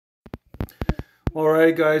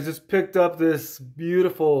Alright guys, just picked up this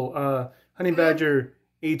beautiful Honey Badger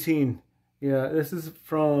 18. Yeah, this is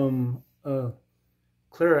from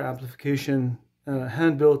Clara Amplification,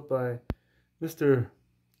 hand built by Mr.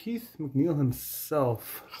 Keith McNeil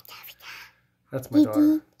himself. That's my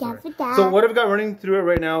daughter. Sorry. So what I've got running through it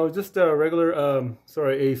right now is just a regular, a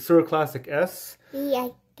Suhr Classic S.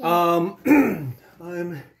 I'm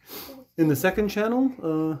in the second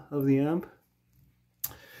channel of the amp.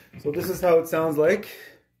 So this is how it sounds like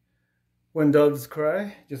when doves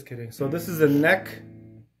cry. Just kidding. So this is the neck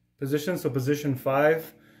position, so position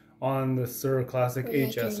 5 on the Suhr Classic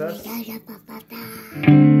HSS.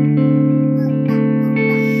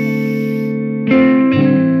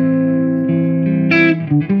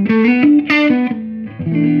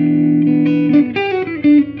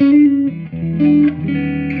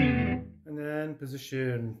 And then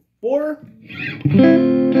position 4.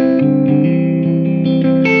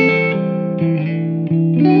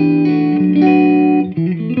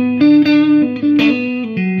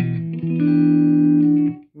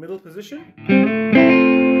 Middle position.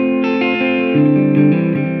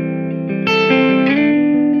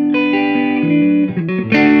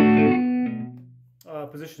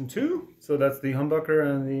 Position 2, so that's the humbucker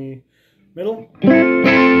and the middle.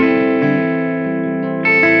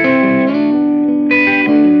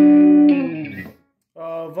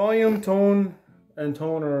 Volume, tone, and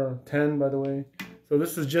tone are 10, by the way. So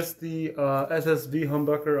this is just the SSV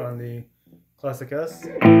humbucker on the Classic S.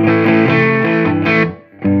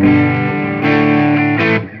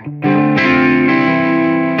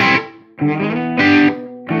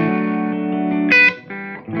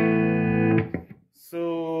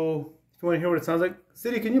 So if you want to hear what it sounds like,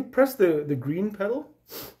 City, can you press the green pedal?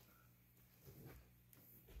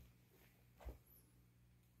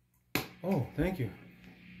 Oh, thank you.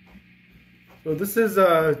 So this is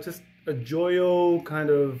just a Joyo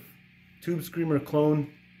kind of tube screamer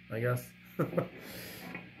clone, I guess.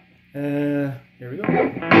 Here we go.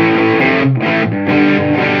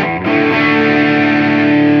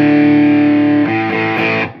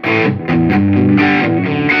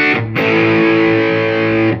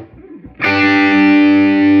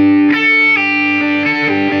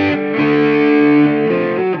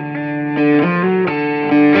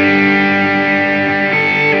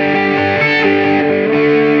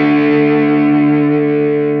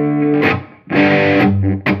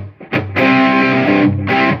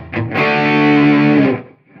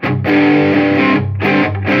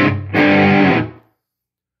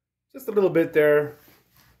 Just a little bit there.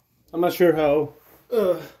 I'm not sure how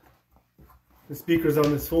the speakers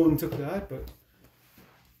on this phone took that, but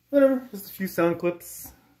whatever. Just a few sound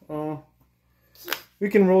clips. We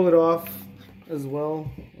can roll it off as well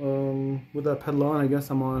with that pedal on. I guess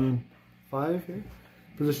I'm on 5 here,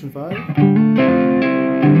 position 5.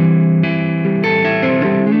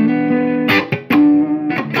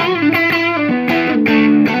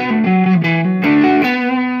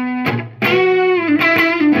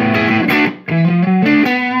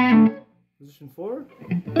 Position 4.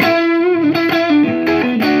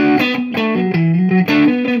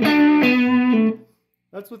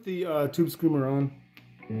 That's with the tube screamer on.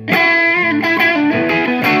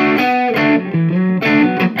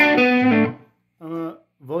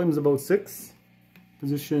 Volume's about 6.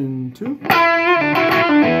 Position 2.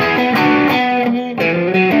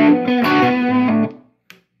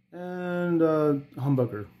 And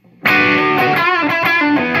humbucker.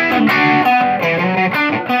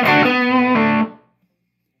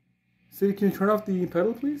 City, can you turn off the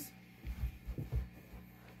pedal, please?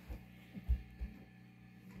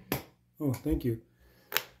 Oh, thank you.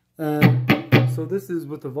 So this is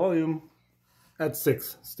with the volume at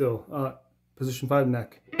 6 still. Position 5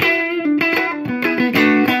 neck.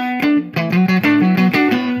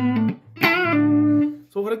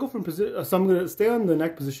 So when I go from position, so I'm gonna stay on the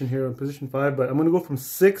neck position here on position 5, but I'm gonna go from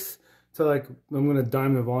 6 to like I'm gonna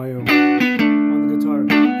dime the volume on the guitar.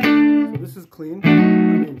 So this is clean.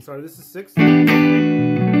 Sorry, this is 6.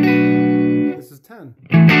 This is 10.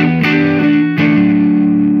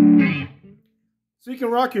 So you can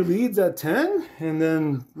rock your leads at 10 and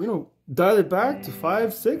then, you know, dial it back to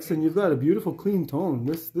 5, 6, and you've got a beautiful clean tone.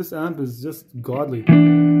 This amp is just godly.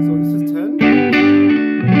 So this is 10.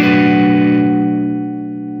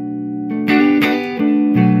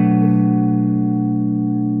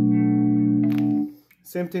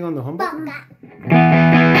 Same thing on the humbucker.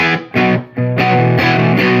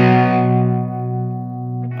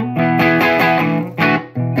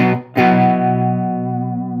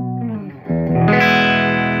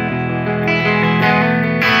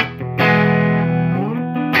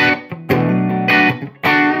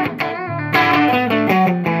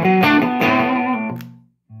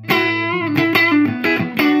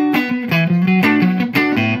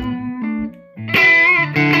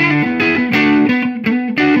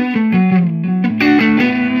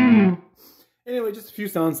 Anyway, just a few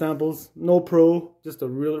sound samples. No pro, just a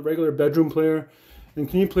real regular bedroom player. And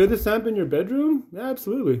can you play this amp in your bedroom? Yeah,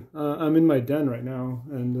 absolutely. I'm in my den right now,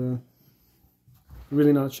 and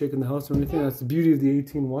really not shaking the house or anything. That's the beauty of the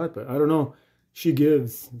 18 watt, but I don't know. She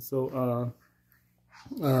gives. So,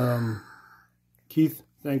 Keith,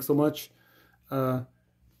 thanks so much for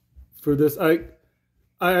this. I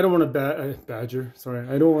don't want to badger. Sorry,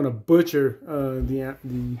 I don't want to butcher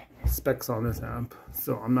the specs on this amp.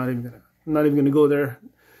 So I'm not even gonna go there.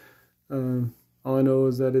 All I know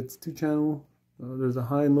is that it's 2-channel. There's a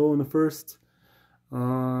high and low in the first.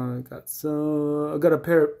 I got a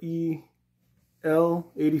pair of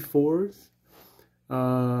EL84s,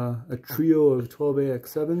 a trio of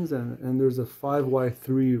 12AX7s, and there's a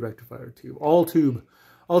 5Y3 rectifier tube. All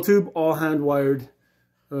hand wired,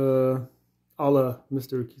 a la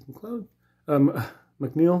Mr. Keith McLeod,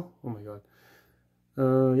 McNeil. Oh my God.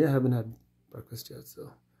 Yeah, I haven't had breakfast yet.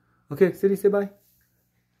 So, okay, City, say bye.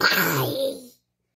 Bye.